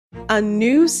A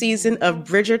new season of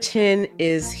Bridgerton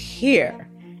is here.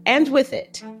 And with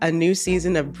it, a new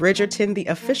season of Bridgerton, the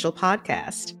official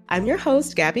podcast. I'm your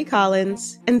host, Gabby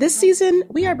Collins, and this season,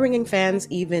 we are bringing fans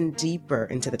even deeper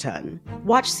into the ton.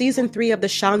 Watch season 3 of the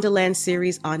Shondaland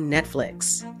series on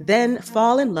Netflix. Then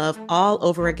fall in love all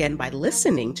over again by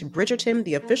listening to Bridgerton,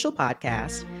 the official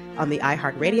podcast, on the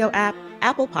iHeartRadio app,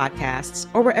 Apple Podcasts,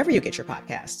 or wherever you get your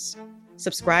podcasts.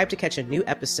 Subscribe to catch a new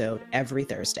episode every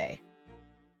Thursday.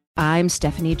 I'm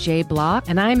Stephanie J. Block.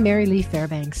 And I'm Mary Lee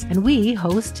Fairbanks. And we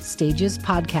host Stages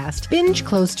Podcast. Binge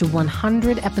close to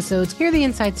 100 episodes. Hear the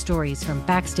inside stories from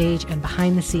backstage and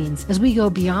behind the scenes as we go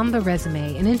beyond the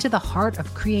resume and into the heart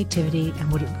of creativity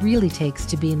and what it really takes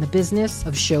to be in the business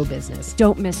of show business.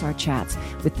 Don't miss our chats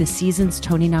with this season's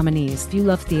Tony nominees. If you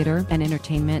love theater and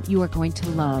entertainment, you are going to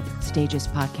love Stages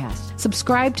Podcast.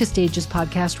 Subscribe to Stages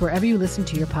Podcast wherever you listen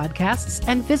to your podcasts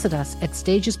and visit us at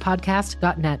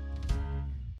stagespodcast.net.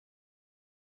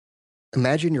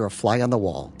 Imagine you're a fly on the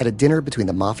wall at a dinner between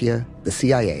the Mafia, the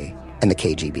CIA, and the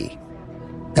KGB.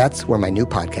 That's where my new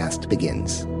podcast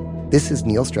begins. This is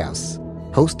Neil Strauss,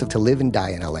 host of To Live and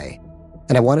Die in LA,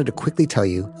 and I wanted to quickly tell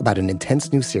you about an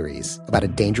intense new series about a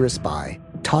dangerous spy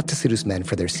taught to seduce men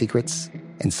for their secrets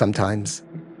and sometimes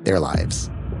their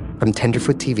lives. From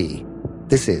Tenderfoot TV,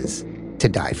 this is To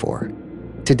Die For.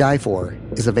 To Die For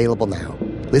is available now.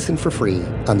 Listen for free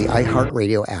on the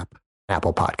iHeartRadio app,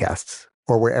 Apple Podcasts,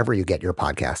 or wherever you get your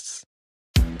podcasts.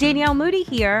 Danielle Moody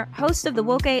here, host of the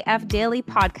Woke AF Daily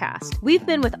podcast. We've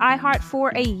been with iHeart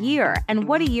for a year, and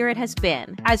what a year it has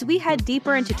been. As we head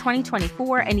deeper into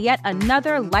 2024 and yet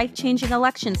another life-changing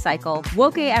election cycle,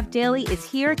 Woke AF Daily is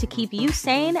here to keep you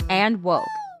sane and woke.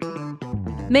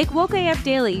 Make Woke AF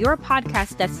Daily your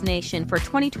podcast destination for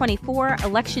 2024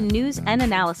 election news and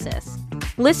analysis.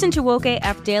 Listen to Woke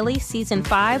AF Daily Season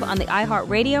 5 on the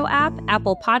iHeartRadio app,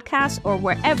 Apple Podcasts, or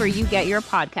wherever you get your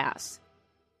podcasts.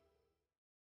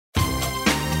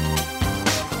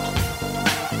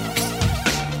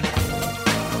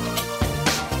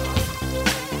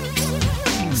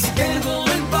 Scandal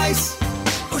and vice,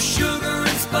 or sugar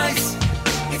and spice.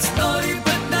 It's naughty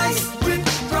but nice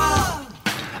with Rob.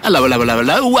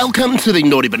 Hello. Welcome to the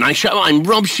Naughty But Nice Show. I'm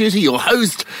Rob Shuter, your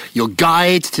host, your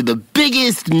guide to the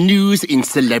biggest news in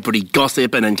celebrity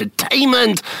gossip and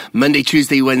entertainment. Monday,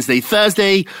 Tuesday, Wednesday,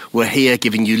 Thursday, we're here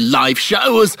giving you live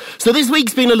shows. So this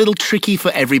week's been a little tricky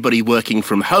for everybody working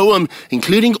from home,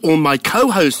 including all my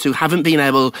co-hosts who haven't been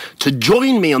able to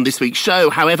join me on this week's show.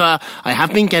 However, I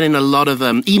have been getting a lot of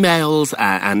emails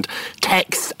and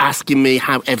texts asking me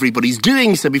how everybody's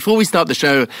doing. So before we start the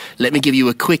show, let me give you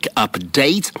a quick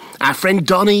update. Our friend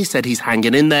Donnie said he's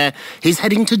hanging in there. He's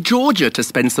heading to Georgia to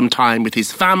spend some time with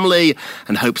his family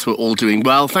and hopes we're all doing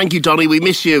well. Thank you, Donnie. We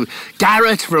miss you.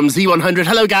 Garrett from Z100.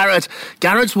 Hello, Garrett.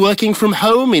 Garrett's working from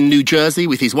home in New Jersey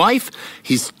with his wife,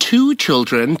 his 2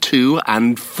 children, 2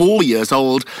 and 4 years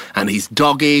old, and his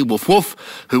doggy, Woof Woof,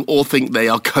 who all think they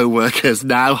are co-workers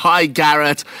now. Hi,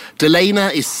 Garrett.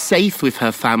 Delana is safe with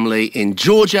her family in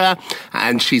Georgia,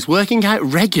 and she's working out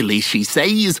regularly, she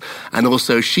says. And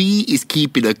also, she is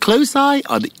keeping a close eye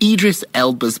on Idris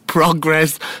Elba's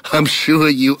progress. I'm sure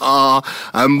you are.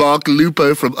 And Mark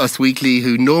Lupo from Us Weekly,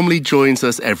 who normally joins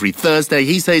us every Thursday,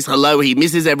 he says hello, he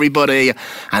misses everybody,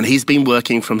 and he's been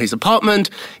working from his apartment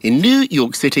in New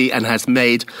York City and has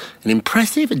made an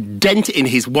impressive dent in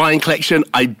his wine collection.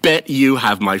 I bet you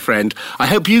have, my friend. I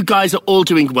hope you guys are all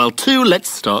doing well too. Let's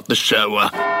start the show.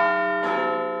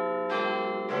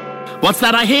 What's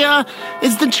that I hear?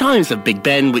 It's the chimes of Big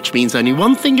Ben, which means only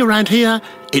one thing around here.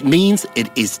 It means it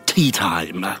is tea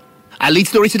time. Our lead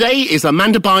story today is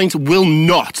Amanda Bynes will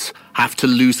not have to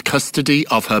lose custody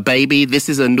of her baby. This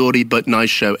is a Naughty But Nice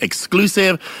Show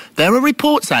exclusive. There are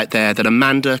reports out there that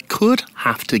Amanda could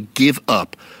have to give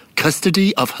up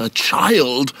custody of her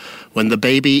child when the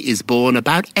baby is born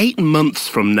about 8 months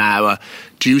from now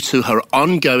due to her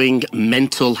ongoing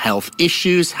mental health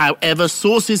issues. However,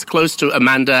 sources close to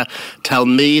Amanda tell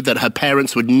me that her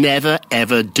parents would never,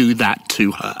 ever do that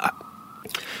to her.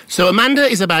 So Amanda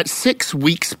is about 6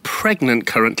 weeks pregnant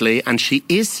currently, and she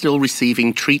is still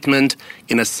receiving treatment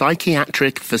in a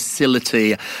psychiatric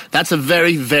facility. That's a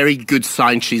very, very good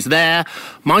sign she's there.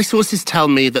 My sources tell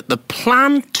me that the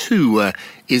plan too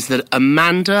is that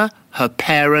Amanda, her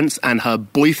parents, and her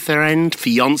boyfriend,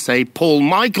 fiancé, Paul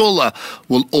Michael,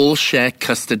 will all share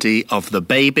custody of the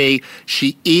baby.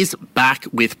 She is back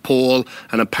with Paul,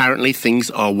 and apparently things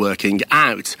are working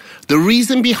out. The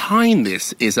reason behind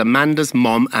this is Amanda's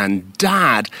mom and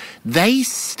dad. They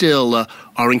still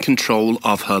are in control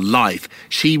of her life.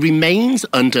 She remains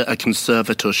under a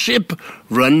conservatorship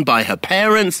run by her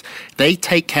parents. They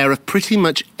take care of pretty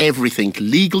much everything,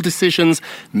 legal decisions,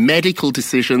 medical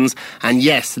decisions, and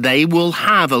yes, they will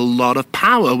have a lot of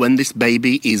power when this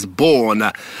baby is born.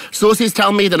 Sources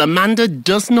tell me that Amanda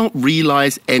does not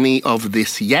realize any of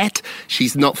this yet.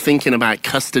 She's not thinking about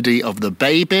custody of the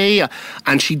baby,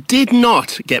 and she did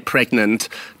not get pregnant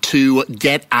to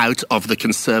get out of the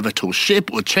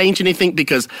conservatorship or change anything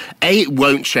because A, it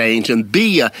won't change, and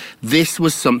B, this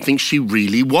was something she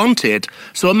really wanted.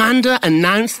 So Amanda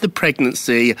announced the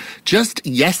pregnancy just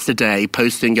yesterday,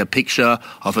 posting a picture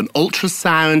of an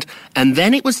ultrasound, and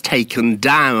then it was taken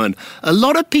down. A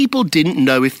lot of people didn't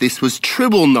know if this was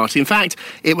true or not. In fact,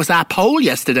 it was our poll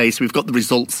yesterday, so we've got the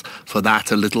results for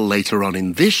that a little later on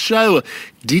in this show.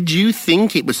 Did you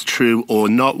think it was true or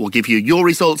not? We'll give you your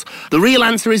results. The real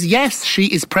answer is yes, she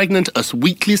is pregnant. Us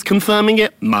Weekly is confirming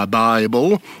it. My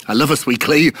Bible. I love Us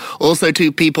Weekly. Also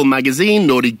to People Magazine,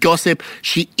 Naughty Gossip.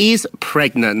 She is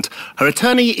pregnant. Her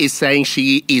attorney is saying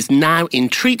she is now in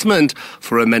treatment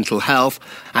for her mental health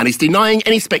and is denying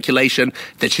any speculation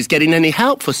that she's getting any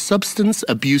help for substance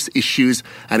abuse issues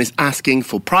and is asking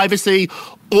for privacy.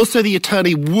 Also, the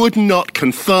attorney would not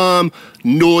confirm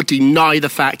nor deny the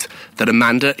fact that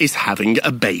Amanda is having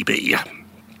a baby.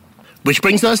 Which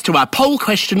brings us to our poll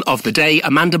question of the day.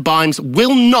 Amanda Bynes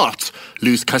will not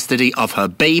lose custody of her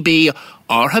baby.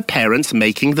 Are her parents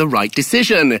making the right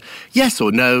decision? Yes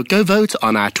or no? Go vote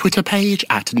on our Twitter page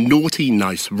at Naughty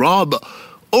Nice Rob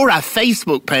or our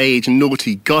Facebook page,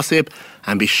 Naughty Gossip,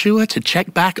 and be sure to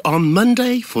check back on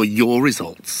Monday for your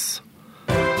results.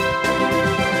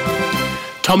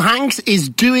 Tom Hanks is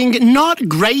doing not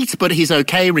great, but he's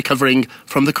okay recovering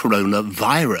from the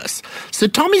coronavirus. So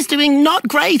Tom is doing not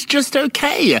great, just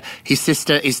okay. His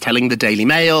sister is telling the Daily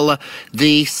Mail.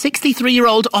 The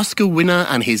 63-year-old Oscar winner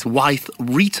and his wife,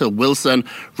 Rita Wilson,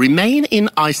 remain in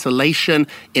isolation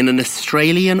in an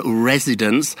Australian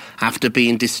residence after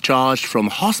being discharged from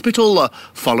hospital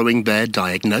following their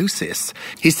diagnosis.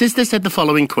 His sister said the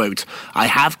following quote, "I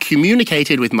have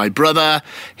communicated with my brother.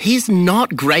 He's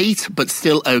not great, but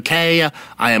still okay.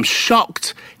 I am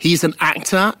shocked. He's an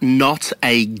actor, not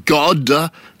a god.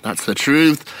 That's the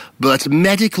truth. But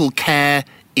medical care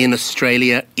in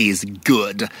Australia is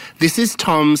good." This is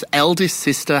Tom's eldest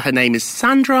sister. Her name is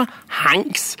Sandra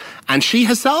Hanks, and she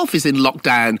herself is in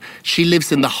lockdown. She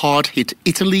lives in the hard-hit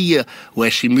Italy, where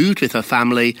she moved with her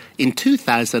family in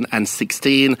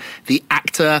 2016. The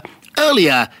actor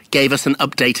earlier gave us an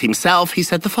update himself. He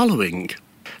said the following.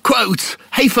 Quote,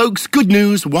 "Hey folks, good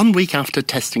news. 1 week after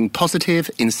testing positive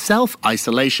in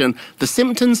self-isolation, the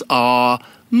symptoms are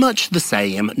much the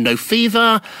same. No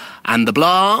fever and the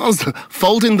blahs.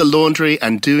 Folding the laundry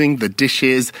and doing the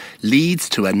dishes leads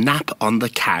to a nap on the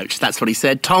couch." That's what he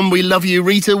said. Tom, we love you.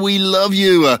 Rita, we love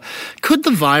you. Could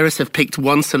the virus have picked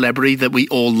one celebrity that we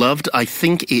all loved? I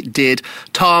think it did.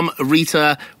 Tom,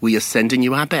 Rita, we are sending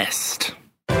you our best.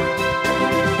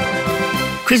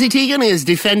 Chrissy Teigen is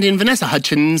defending Vanessa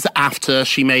Hudgens after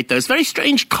she made those very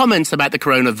strange comments about the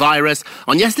coronavirus.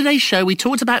 On yesterday's show, we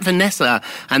talked about Vanessa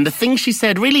and the things she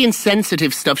said, really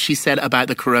insensitive stuff she said about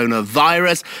the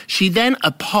coronavirus. She then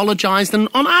apologized, and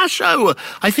on our show,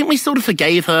 I think we sort of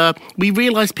forgave her. We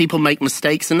realized people make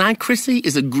mistakes, and now Chrissy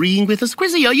is agreeing with us.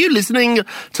 Chrissy, are you listening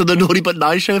to the Naughty But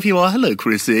Nice show? If you are, hello,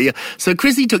 Chrissy. So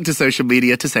Chrissy took to social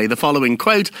media to say the following,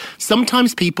 quote,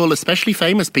 "Sometimes people, especially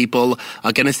famous people,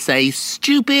 are going to say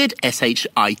stupid,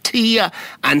 S-H-I-T,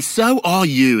 and so are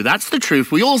you. That's the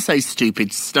truth. We all say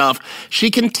stupid stuff."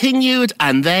 She continued,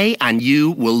 "And they and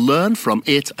you will learn from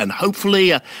it, and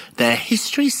hopefully their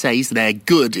history says they're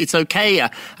good. It's okay.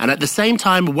 And at the same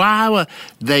time, wow,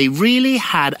 they really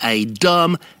had a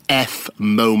dumb F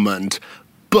moment.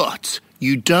 But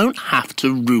you don't have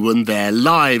to ruin their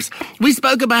lives." We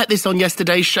spoke about this on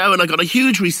yesterday's show, and I got a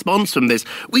huge response from this.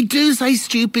 We do say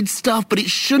stupid stuff, but it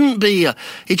shouldn't be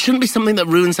something that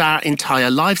ruins our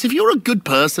entire lives. If you're a good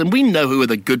person, we know who are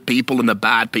the good people and the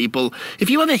bad people.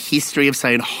 If you have a history of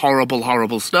saying horrible,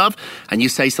 horrible stuff, and you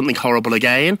say something horrible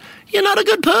again, you're not a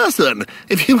good person.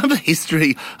 If you have a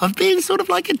history of being sort of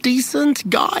like a decent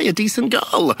guy, a decent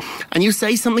girl, and you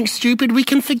say something stupid, we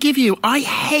can forgive you. I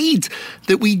hate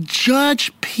that we judge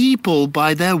people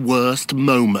by their worst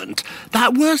moment.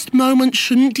 That worst moment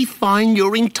shouldn't define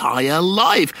your entire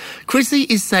life. Chrissy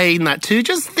is saying that too.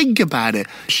 Just think about it.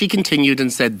 She continued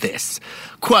and said this,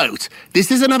 Quote,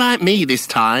 "This isn't about me this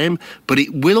time, but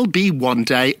it will be one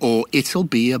day, or it'll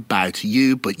be about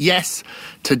you. But yes,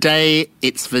 today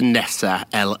it's Vanessa,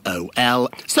 LOL.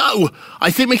 So, I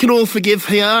think we can all forgive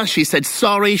her. She said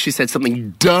sorry, she said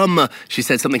something dumb, she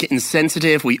said something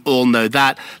insensitive. We all know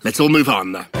that. Let's all move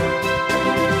on."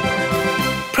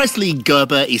 Presley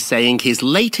Gerber is saying his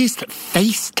latest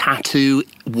face tattoo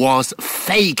was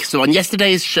fake. So on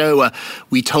yesterday's show,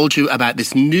 we told you about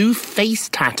this new face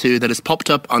tattoo that has popped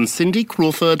up on Cindy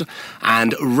Crawford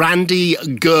and Randy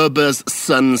Gerber's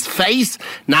son's face.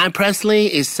 Now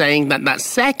Presley is saying that that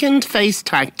second face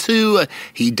tattoo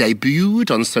he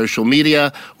debuted on social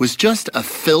media was just a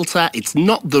filter. It's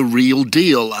not the real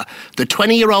deal. The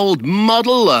 20-year-old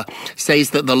model says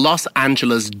that the Los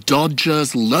Angeles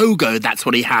Dodgers logo, that's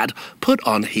what he had put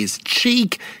on his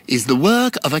cheek, is the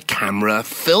work of a camera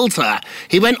filter.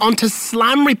 He went on to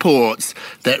Slam Reports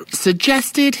that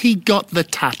suggested he got the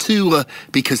tattoo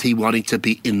because he wanted to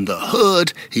be in the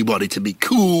hood, he wanted to be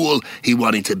cool, he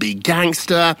wanted to be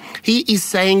gangster. He is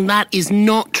saying that is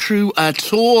not true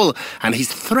at all, and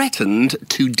he's threatened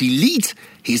to delete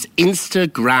his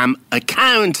Instagram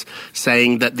account,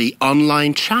 saying that the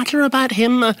online chatter about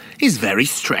him is very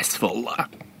stressful.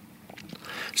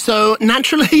 So,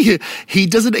 naturally, he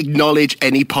doesn't acknowledge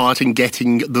any part in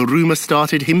getting the rumour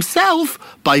started himself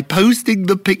by posting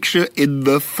the picture in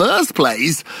the first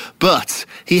place, but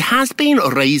he has been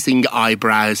raising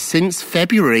eyebrows since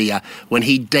February when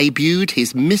he debuted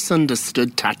his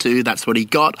misunderstood tattoo. That's what he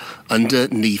got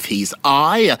underneath his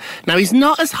eye. Now, he's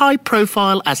not as high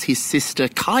profile as his sister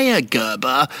Kaya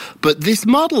Gerber, but this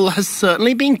model has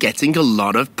certainly been getting a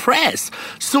lot of press.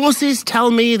 Sources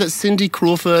tell me that Cindy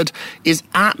Crawford is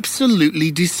absolutely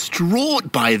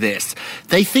distraught by this.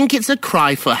 They think it's a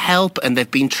cry for help, and they've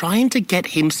been trying to get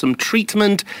him some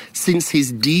treatment since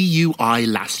his DUI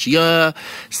last year.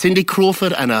 Cindy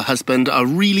Crawford and her husband are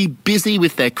really busy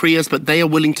with their careers, but they are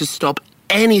willing to stop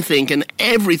anything and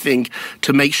everything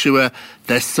to make sure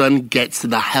their son gets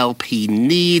the help he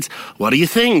needs. What do you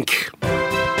think?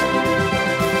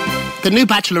 The new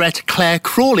Bachelorette, Claire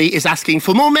Crawley, is asking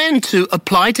for more men to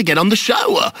apply to get on the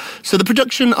show. So the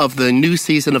production of the new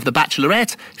season of The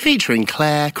Bachelorette, featuring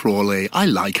Claire Crawley, I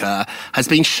like her, has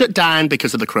been shut down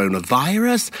because of the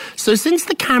coronavirus. So since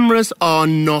the cameras are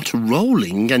not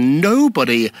rolling and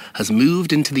nobody has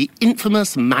moved into the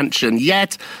infamous mansion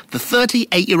yet, the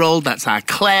 38-year-old, that's our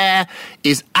Claire,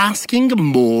 is asking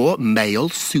more male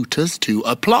suitors to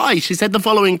apply. She said the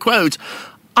following quote,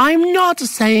 "I'm not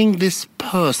saying this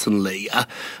personally,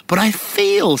 but I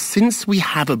feel since we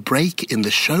have a break in the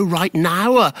show right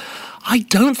now, I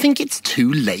don't think it's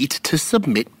too late to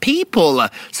submit people."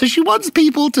 So she wants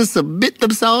people to submit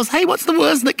themselves. Hey, what's the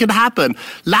worst that can happen?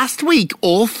 Last week,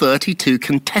 all 32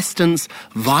 contestants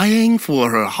vying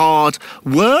for her heart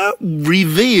were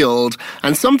revealed,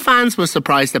 and some fans were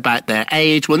surprised about their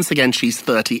age. Once again, she's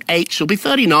 38. She'll be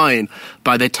 39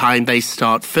 by the time they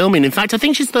start filming. In fact, I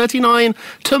think she's 39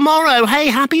 tomorrow. Hey,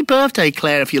 happy birthday,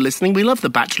 Claire, if you're listening. We love The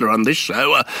Bachelor on this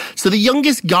show. So the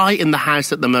youngest guy in the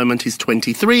house at the moment is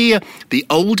 23. The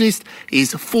oldest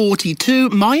is 42.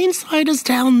 My insiders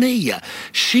tell me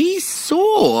she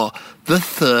saw the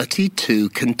 32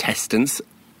 contestants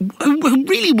who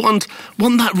really want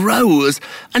that rose,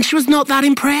 and she was not that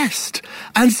impressed.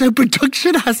 And so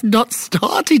production has not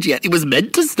started yet. It was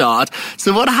meant to start.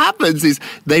 So what happens is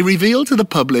they reveal to the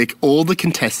public all the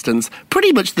contestants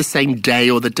pretty much the same day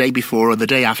or the day before or the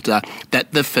day after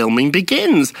that the filming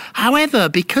begins. However,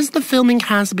 because the filming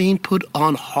has been put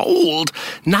on hold,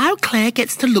 now Claire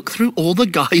gets to look through all the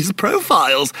guys'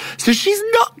 profiles. So she's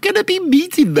not going to be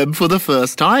meeting them for the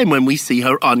first time when we see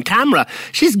her on camera.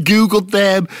 She's Googled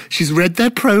them. She's read their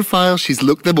profiles. She's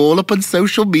looked them all up on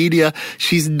social media.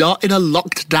 She's not in a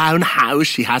locked down house.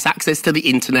 She has access to the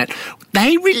internet.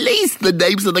 They released the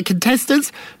names of the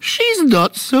contestants. She's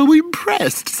not so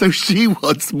impressed. So she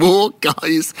wants more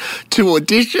guys to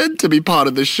audition to be part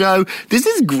of the show. This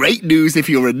is great news if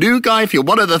you're a new guy, if you're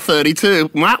one of the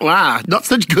 32. Wah, wah. Not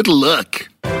such good luck.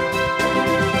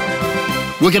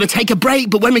 We're going to take a break,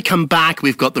 but when we come back,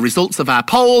 we've got the results of our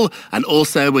poll, and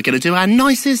also we're going to do our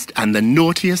nicest and the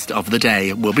naughtiest of the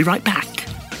day. We'll be right back.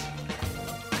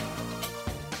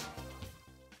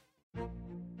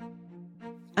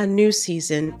 A new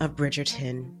season of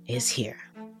Bridgerton is here.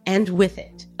 And with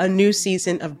it, a new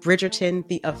season of Bridgerton,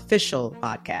 the official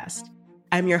podcast.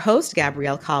 I'm your host,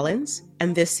 Gabrielle Collins,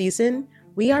 and this season,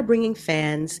 we are bringing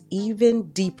fans even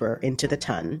deeper into the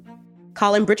ton.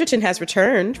 Colin Bridgerton has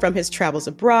returned from his travels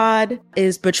abroad.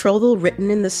 Is betrothal written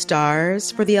in the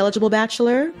stars for the eligible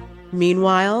bachelor?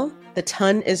 Meanwhile, The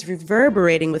ton is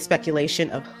reverberating with speculation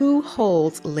of who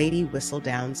holds Lady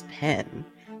Whistledown's pen.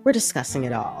 We're discussing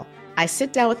it all. I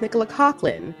sit down with Nicola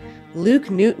Coughlan, Luke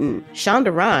Newton,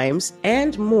 Shonda Rhimes,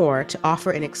 and more to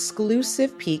offer an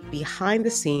exclusive peek behind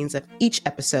the scenes of each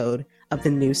episode of the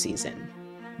new season.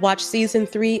 Watch season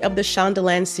 3 of the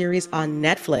Shondaland series on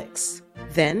Netflix.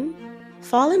 Then,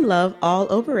 fall in love all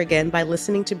over again by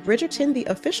listening to Bridgerton, the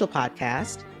official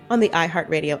podcast, on the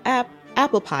iHeartRadio app,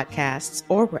 Apple Podcasts,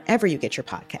 or wherever you get your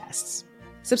podcasts.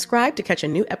 Subscribe to catch a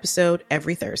new episode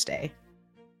every Thursday.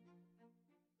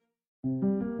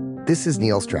 This is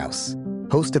Neil Strauss,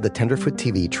 host of the Tenderfoot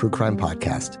TV true crime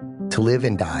podcast, To Live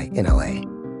and Die in LA.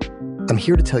 I'm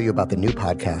here to tell you about the new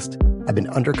podcast I've been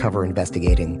undercover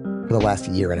investigating for the last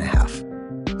year and a half.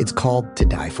 It's called To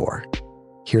Die For.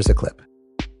 Here's a clip.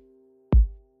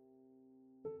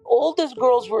 All these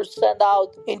girls were sent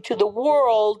out into the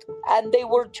world and they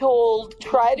were told,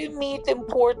 try to meet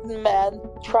important men,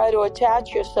 try to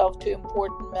attach yourself to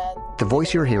important men. The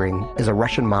voice you're hearing is a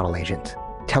Russian model agent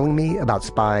telling me about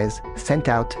spies sent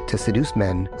out to seduce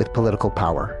men with political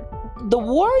power. The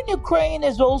war in Ukraine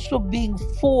is also being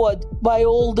fought by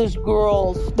all these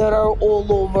girls that are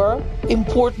all over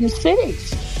important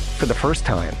cities. For the first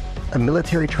time, a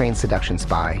military-trained seduction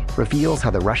spy reveals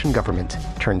how the Russian government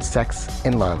turned sex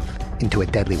and love into a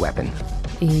deadly weapon.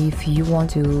 If you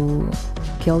want to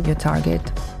kill your target,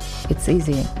 it's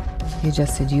easy. You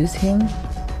just seduce him,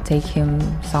 take him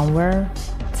somewhere,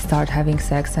 start having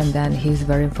sex, and then he's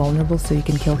very vulnerable, so you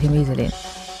can kill him easily.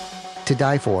 To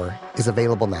Die For is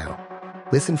available now.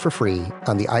 Listen for free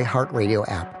on the iHeartRadio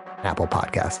app, Apple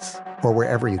Podcasts, or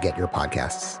wherever you get your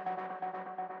podcasts.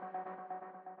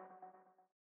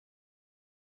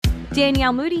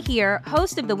 Danielle Moody here,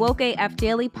 host of the Woke AF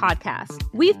Daily podcast.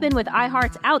 We've been with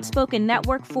iHeart's Outspoken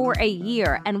Network for a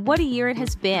year, and what a year it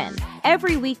has been.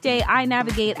 Every weekday, I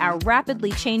navigate our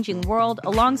rapidly changing world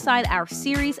alongside our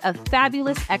series of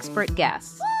fabulous expert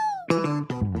guests.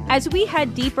 As we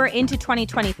head deeper into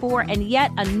 2024 and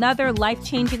yet another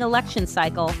life-changing election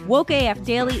cycle, Woke AF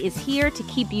Daily is here to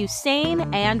keep you sane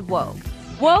and woke.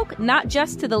 Woke not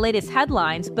just to the latest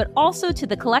headlines, but also to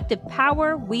the collective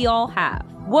power we all have.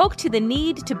 Woke to the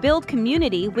need to build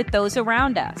community with those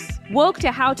around us. Woke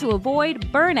to how to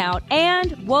avoid burnout,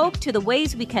 and woke to the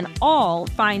ways we can all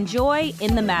find joy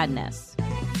in the madness.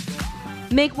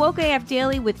 Make Woke AF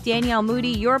Daily with Danielle Moody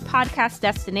your podcast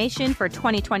destination for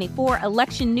 2024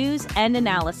 election news and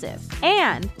analysis.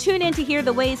 And tune in to hear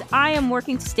the ways I am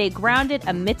working to stay grounded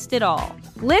amidst it all.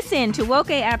 Listen to Woke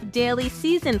AF Daily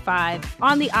Season 5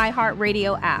 on the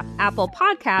iHeartRadio app, Apple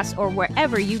Podcasts, or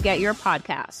wherever you get your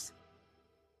podcasts.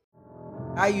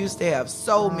 I used to have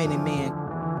so many men.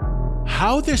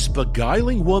 How this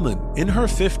beguiling woman in her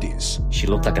 50s, she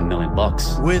looked like $1 million,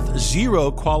 with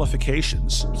zero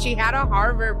qualifications, she had a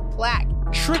Harvard plaque,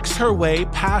 tricks her way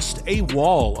past a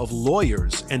wall of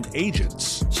lawyers and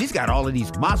agents. She's got all of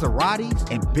these Maseratis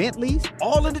and Bentleys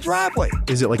all in the driveway.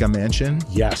 Is it like a mansion?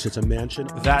 Yes, it's a mansion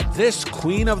that this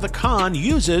queen of the con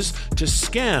uses to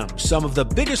scam some of the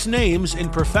biggest names in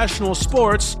professional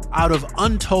sports out of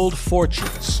untold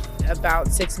fortunes. About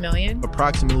 $6 million.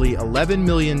 Approximately $11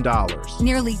 million.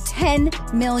 Nearly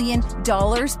 $10 million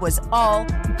was all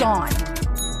gone.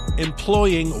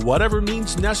 Employing whatever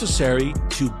means necessary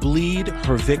to bleed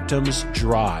her victims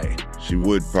dry. She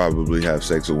would probably have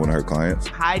sex with one of her clients.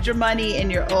 Hide your money in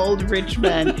your old rich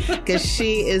man, because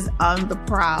she is on the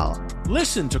prowl.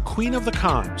 Listen to Queen of the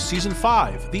Con, Season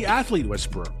 5, The Athlete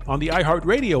Whisperer, on the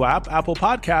iHeartRadio app, Apple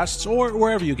Podcasts, or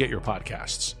wherever you get your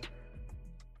podcasts.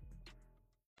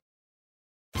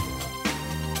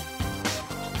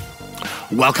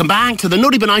 Welcome back to the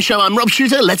Naughty But Nice Show. I'm Rob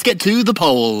Shuter. Let's get to the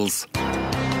polls.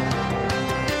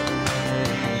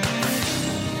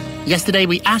 Yesterday,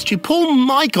 we asked you, Paul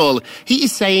Michael, he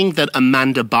is saying that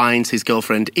Amanda Bynes, his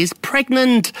girlfriend, is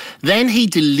pregnant. Then he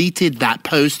deleted that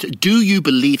post. Do you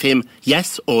believe him?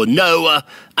 Yes or no?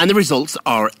 And the results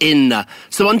are in.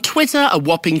 So on Twitter, a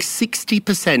whopping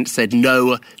 60% said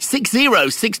no.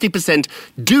 60%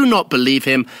 do not believe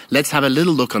him. Let's have a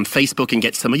little look on Facebook and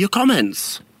get some of your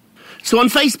comments. So on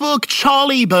Facebook,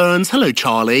 Charlie Burns. Hello,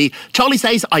 Charlie. Charlie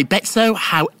says, I bet so.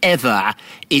 However,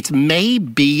 it may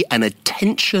be an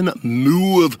attention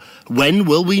move. When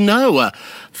will we know?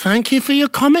 Thank you for your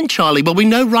comment, Charlie. Well, we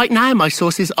know right now. My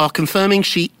sources are confirming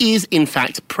she is, in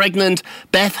fact, pregnant.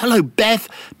 Beth. Hello, Beth.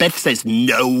 Beth says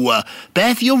no.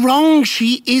 Beth, you're wrong.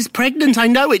 She is pregnant. I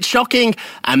know, it's shocking.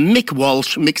 And Mick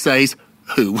Walsh. Mick says,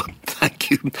 Who? Thank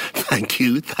you.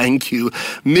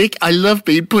 Mick, I love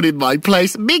being put in my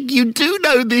place. Mick, you do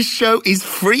know this show is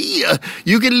free.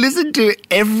 You can listen to it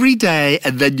every day,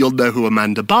 and then you'll know who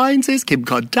Amanda Bynes is, Kim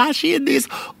Kardashian is,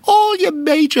 all your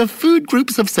major food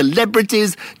groups of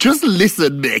celebrities. Just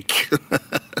listen, Mick.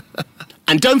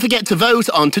 And don't forget to vote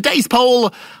on today's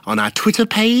poll on our Twitter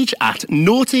page at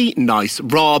Naughty Nice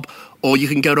Rob, or you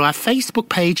can go to our Facebook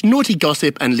page, Naughty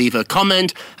Gossip, and leave a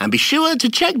comment. And be sure to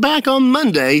check back on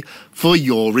Monday for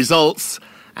your results.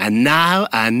 And now,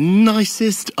 our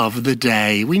nicest of the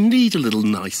day. We need a little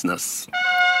niceness.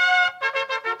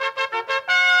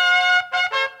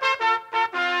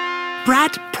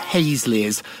 Brad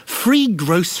Paisley's free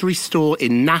grocery store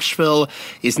in Nashville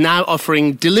is now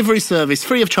offering delivery service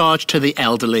free of charge to the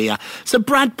elderly. So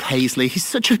Brad Paisley, he's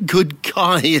such a good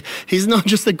guy. He's not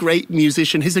just a great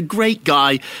musician, he's a great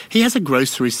guy. He has a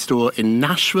grocery store in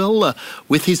Nashville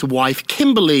with his wife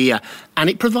Kimberly, and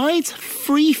it provides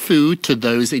free food to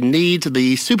those in need.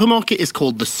 The supermarket is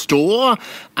called The Store,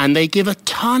 and they give a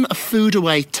ton of food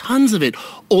away, tons of it,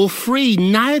 all free.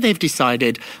 Now they've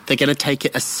decided they're going to take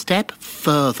it a step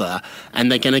further,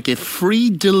 and they're going to give free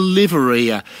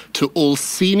delivery to all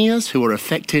seniors who are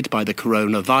affected by the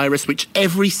coronavirus, which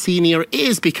every senior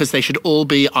is, because they should all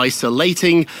be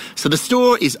isolating. So the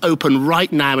store is open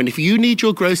right now, and if you need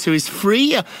your groceries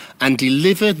free and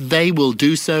delivered, they will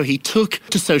do so. He took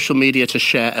to social media to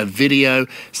share a video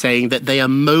saying that they are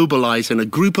mobilizing a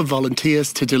group of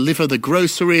volunteers to deliver the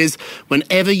groceries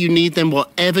whenever you need them,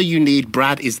 whatever you need.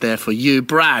 Brad is there for you.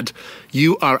 Brad,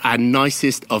 you are our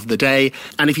nicest of the day.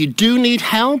 And if you do need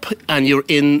help and you're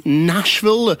in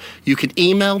Nashville, you can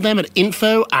email them at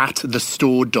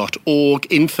info@thestore.org,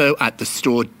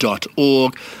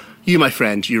 info@thestore.org. You, my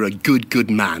friend, you're a good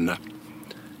man.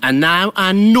 And now,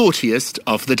 our naughtiest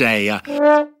of the day. Our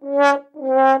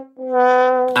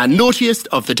naughtiest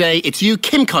of the day, it's you,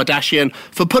 Kim Kardashian,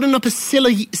 for putting up a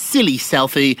silly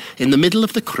selfie in the middle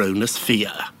of the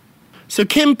chronosphere. So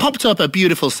Kim popped up a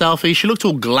beautiful selfie. She looked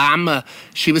all glam.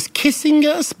 She was kissing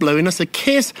us, blowing us a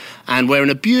kiss, and wearing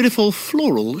a beautiful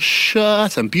floral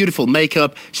shirt and beautiful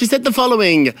makeup. She said the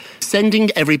following: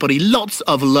 sending everybody lots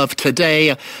of love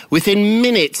today. Within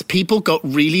minutes, people got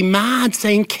really mad,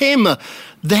 saying, Kim,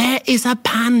 there is a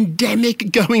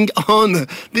pandemic going on.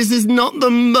 This is not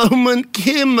the moment,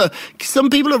 Kim.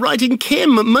 Some people are writing,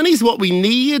 Kim, money's what we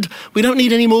need. We don't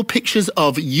need any more pictures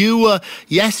of you.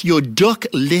 Yes, your duck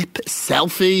lip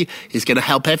selfie is going to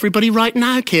help everybody right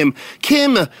now, Kim.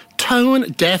 Kim,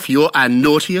 tone deaf, you're our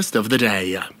naughtiest of the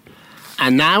day.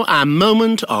 And now our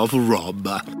moment of Rob.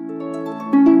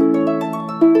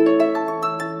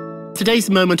 Today's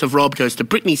moment of Rob goes to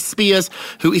Britney Spears,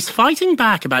 who is fighting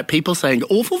back about people saying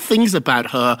awful things about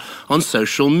her on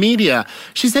social media.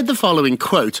 She said the following,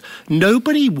 quote,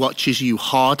 "Nobody watches you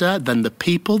harder than the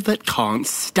people that can't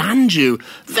stand you."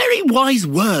 Very wise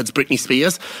words, Britney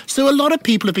Spears. So a lot of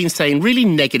people have been saying really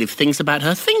negative things about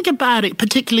her. Think about it,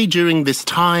 particularly during this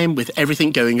time with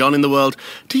everything going on in the world.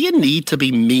 Do you need to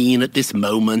be mean at this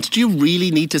moment? Do you really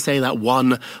need to say that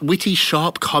one witty,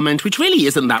 sharp comment, which really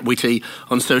isn't that witty,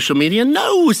 on social media?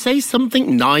 No, say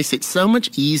something nice. It's so much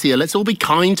easier. Let's all be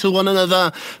kind to one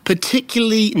another,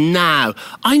 particularly now.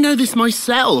 I know this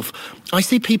myself. I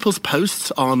see people's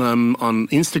posts on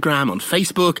Instagram, on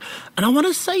Facebook, and I want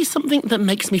to say something that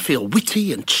makes me feel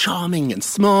witty and charming and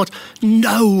smart.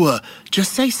 No,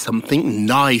 just say something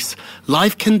nice.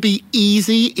 Life can be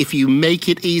easy if you make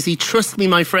it easy. Trust me,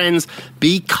 my friends.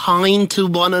 Be kind to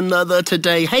one another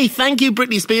today. Hey, thank you,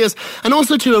 Britney Spears. And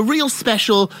also to a real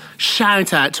special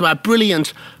shout out to our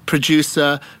brilliant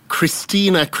producer,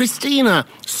 Christina. Christina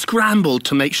scrambled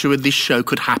to make sure this show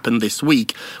could happen this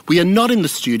week. We are not in the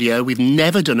studio. We've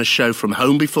never done a show from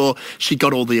home before. She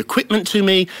got all the equipment to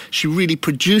me. She really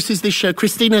produces this show.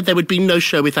 Christina, there would be no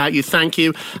show without you. Thank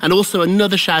you. And also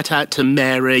another shout out to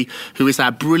Mary, who is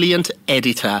our brilliant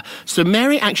editor. So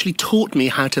Mary actually taught me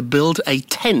how to build a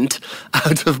tent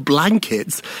out of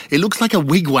blankets. It looks like a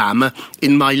wigwam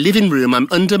in my living room. I'm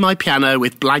under my piano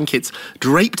with blankets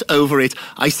draped over it.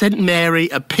 I sent Mary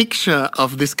a picture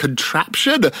of this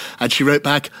contraption, and she wrote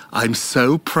back, "I'm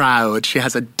so proud." She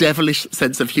has a devilish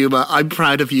sense of humour. I'm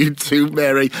proud of you too,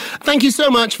 Mary. Thank you so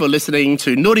much for listening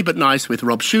to Naughty But Nice with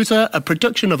Rob Shooter, a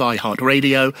production of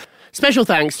iHeartRadio. Special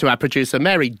thanks to our producer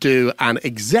Mary Dew and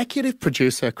executive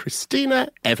producer Christina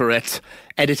Everett.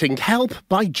 Editing help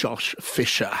by Josh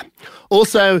Fisher.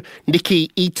 Also,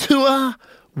 Nikki Itua,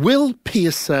 Will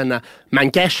Pearson,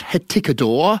 Mangesh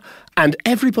Hetikador, and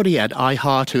everybody at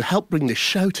iHeart who helped bring the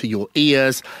show to your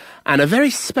ears. And a very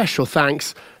special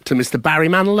thanks to Mr. Barry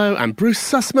Manilow and Bruce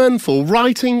Sussman for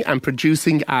writing and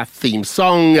producing our theme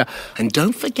song. And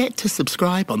don't forget to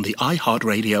subscribe on the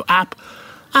iHeartRadio app,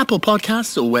 Apple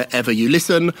Podcasts, or wherever you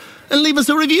listen, and leave us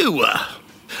a review.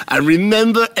 And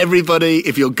remember, everybody,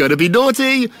 if you're going to be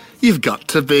naughty, you've got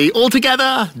to be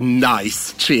altogether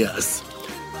nice. Cheers.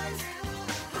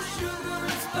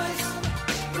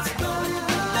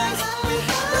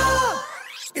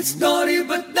 It's naughty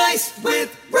but nice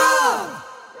with Rob.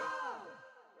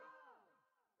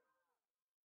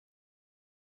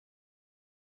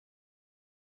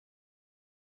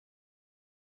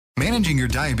 Managing your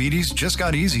diabetes just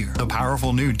got easier. The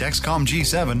powerful new Dexcom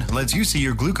G7 lets you see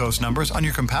your glucose numbers on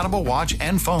your compatible watch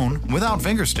and phone without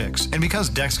finger sticks. And because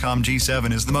Dexcom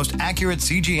G7 is the most accurate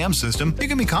CGM system, you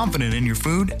can be confident in your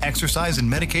food, exercise, and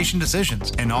medication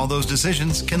decisions. And all those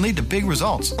decisions can lead to big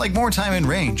results, like more time in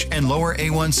range and lower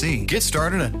A1C. Get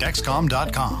started at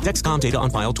Dexcom.com. Dexcom data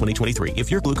on file 2023.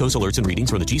 If your glucose alerts and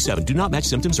readings from the G7 do not match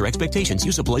symptoms or expectations,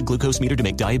 use a blood glucose meter to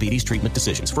make diabetes treatment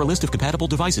decisions. For a list of compatible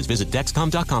devices, visit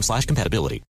Dexcom.com/compatibility.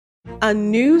 A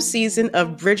new season of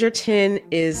Bridgerton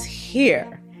is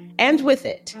here. And with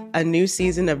it, a new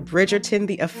season of Bridgerton,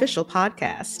 the official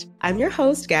podcast. I'm your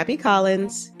host, Gabby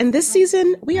Collins, and this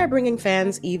season, we are bringing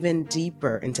fans even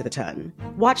deeper into the ton.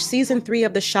 Watch season 3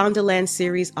 of the Shondaland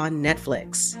series on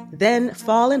Netflix. Then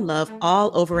fall in love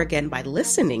all over again by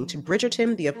listening to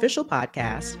Bridgerton, the official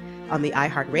podcast, on the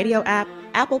iHeartRadio app,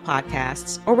 Apple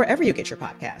Podcasts, or wherever you get your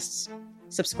podcasts.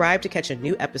 Subscribe to catch a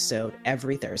new episode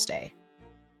every Thursday.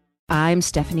 I'm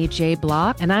Stephanie J.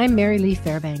 Block. And I'm Mary Lee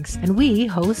Fairbanks, and we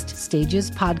host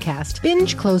Stages Podcast.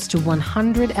 Binge close to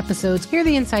 100 episodes. Hear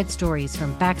the inside stories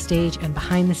from backstage and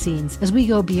behind the scenes as we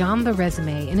go beyond the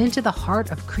resume and into the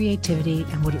heart of creativity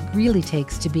and what it really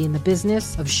takes to be in the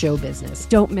business of show business.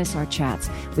 Don't miss our chats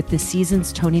with this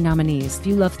season's Tony nominees. If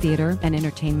you love theater and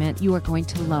entertainment, you are going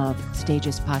to love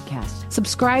Stages Podcast.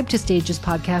 Subscribe to Stages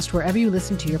Podcast wherever you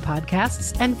listen to your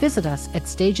podcasts and visit us at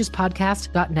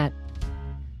stagespodcast.net.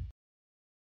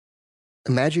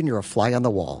 Imagine you're a fly on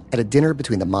the wall at a dinner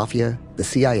between the mafia, the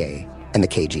CIA, and the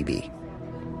KGB.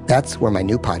 That's where my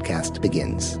new podcast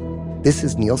begins. This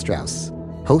is Neil Strauss,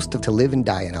 host of To Live and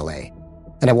Die in LA,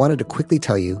 and I wanted to quickly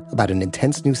tell you about an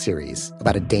intense new series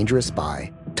about a dangerous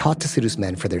spy taught to seduce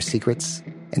men for their secrets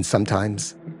and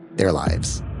sometimes their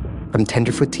lives. From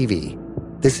Tenderfoot TV,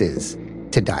 this is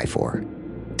To Die For.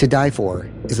 To Die For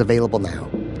is available now.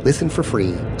 Listen for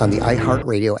free on the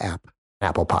iHeartRadio app,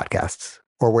 Apple Podcasts,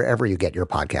 or wherever you get your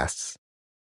podcasts.